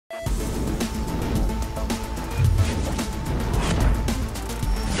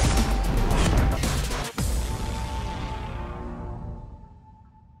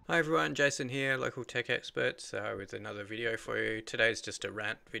Hi everyone, Jason here, local tech experts, with another video for you. Today's just a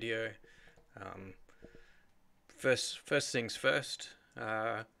rant video. Um, first things first,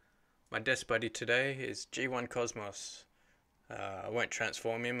 my desk buddy today is G1 Cosmos. I won't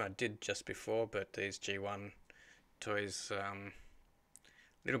transform him, I did just before, but these G1 toys, a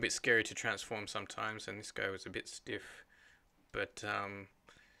little bit scary to transform sometimes, and this guy was a bit stiff. But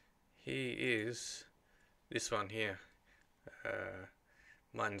he is this one here.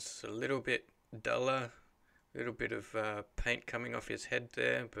 Mine's a little bit duller, a little bit of paint coming off his head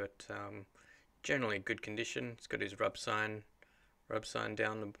there, but generally good condition. It's got his rub sign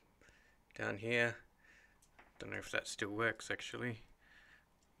down here. Don't know if that still works actually.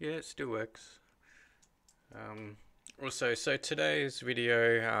 Yeah, it still works. Also, so today's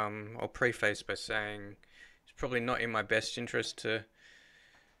video, I'll preface by saying it's probably not in my best interest to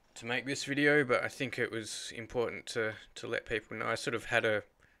make this video, but I think it was important to let people know. I sort of had a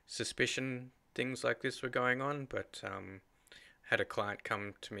suspicion things like this were going on, but had a client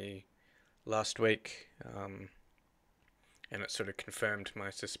come to me last week, and it sort of confirmed my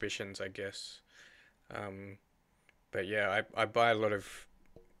suspicions, I guess. But yeah, I buy a lot of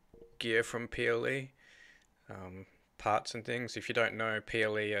gear from PLE, parts and things. If you don't know,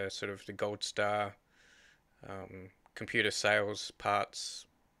 PLE are sort of the gold star computer sales parts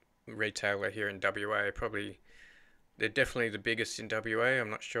retailer here in WA. They're definitely the biggest in WA. I'm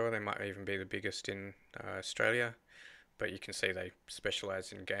not sure, they might even be the biggest in Australia, but you can see they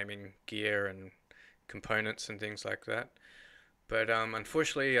specialize in gaming gear and components and things like that. But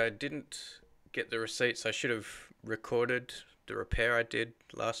unfortunately I didn't get the receipts. I should have recorded the repair I did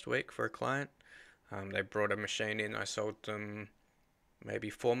last week for a client. They brought a machine in, I sold them maybe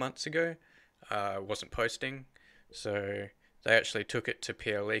 4 months ago. Wasn't posting, so they actually took it to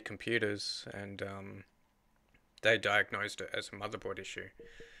PLE computers, and they diagnosed it as a motherboard issue.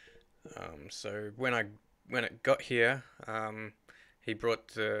 So when it got here, he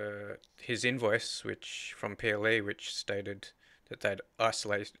brought his invoice, which from PLE, which stated that they'd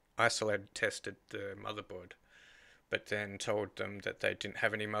isolated tested the motherboard, but then told them that they didn't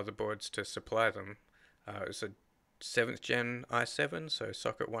have any motherboards to supply them. It was a 7th gen i7, so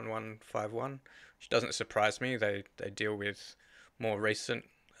socket 1151, which doesn't surprise me. They deal with more recent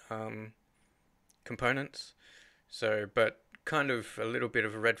components. So, but kind of a little bit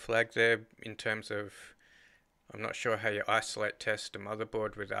of a red flag there in terms of, I'm not sure how you isolate test a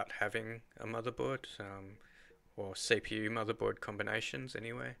motherboard without having a motherboard, or CPU motherboard combinations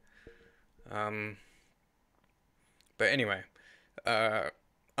anyway. But anyway, after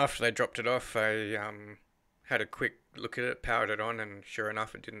they dropped it off, I had a quick look at it, powered it on, and sure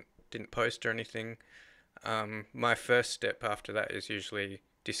enough, it didn't post or anything. My first step after that is usually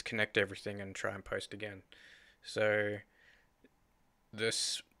disconnect everything and try and post again. So the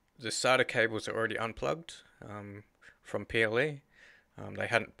SATA cables are already unplugged from PLE. They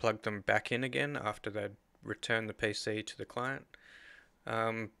hadn't plugged them back in again after they'd returned the PC to the client.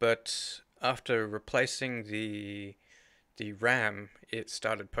 But after replacing the RAM, it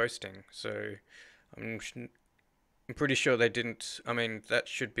started posting. So I'm pretty sure they didn't. I mean, that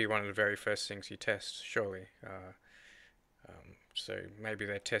should be one of the very first things you test, surely. So maybe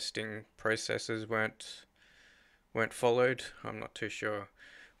their testing processes weren't followed. I'm not too sure.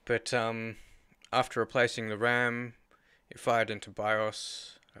 But after replacing the RAM, it fired into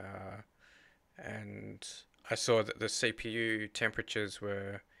BIOS, and I saw that the CPU temperatures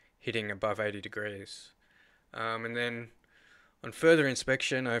were hitting above 80 degrees. And then on further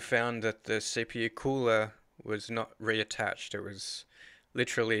inspection, I found that the CPU cooler was not reattached. It was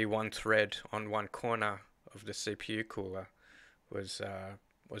literally one thread on one corner of the CPU cooler was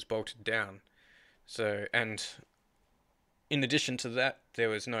bolted down. So, and in addition to that, there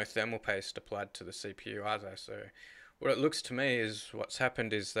was no thermal paste applied to the CPU either. So what it looks to me is what's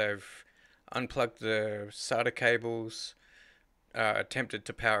happened is they've unplugged the SATA cables, attempted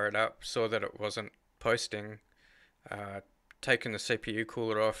to power it up, saw that it wasn't posting, taken the CPU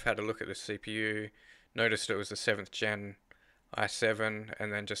cooler off, had a look at the CPU, noticed it was a 7th gen i7,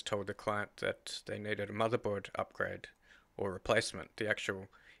 and then just told the client that they needed a motherboard upgrade or replacement. The actual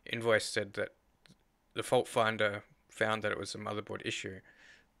invoice said that the fault finder found that it was a motherboard issue,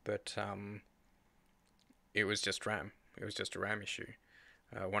 but it was just RAM. It was just a RAM issue.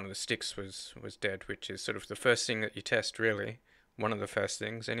 One of the sticks was dead, which is sort of the first thing that you test, really. One of the first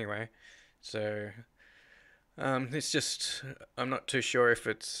things, anyway. So it's just, I'm not too sure if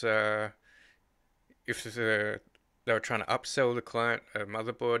it's if they were trying to upsell the client a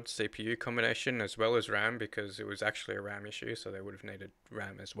motherboard CPU combination as well as RAM, because it was actually a RAM issue, so they would have needed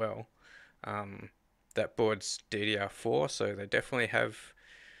RAM as well. That board's DDR4, so they definitely have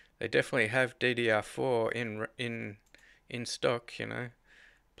they definitely have DDR4 in stock. You know,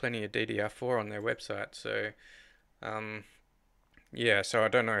 plenty of DDR4 on their website. So um, yeah, so I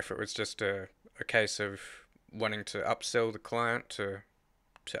don't know if it was just a case of wanting to upsell the client to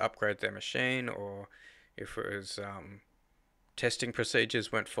upgrade their machine, or if it was testing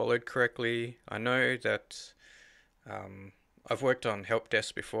procedures weren't followed correctly. I know that um, I've worked on help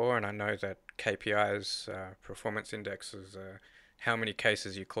desk before, and I know that KPIs, performance indexes, how many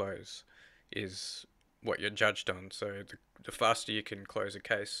cases you close is what you're judged on. So the faster you can close a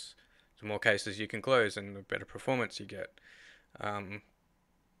case, the more cases you can close, and the better performance you get. Um,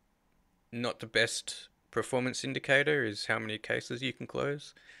 Not the best performance indicator is how many cases you can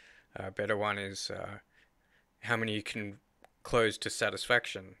close. A better one is how many you can close to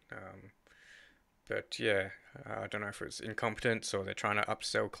satisfaction. But yeah, I don't know if it's incompetence or they're trying to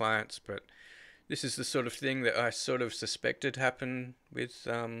upsell clients, but this is the sort of thing that I sort of suspected happened with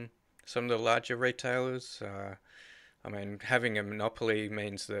some of the larger retailers. I mean, having a monopoly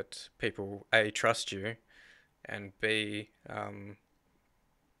means that people A, trust you, and B,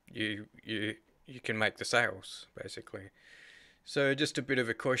 you can make the sales, basically. So just a bit of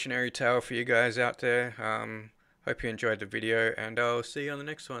a cautionary tale for you guys out there. Hope you enjoyed the video, and I'll see you on the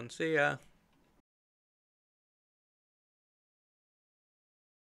next one. See ya!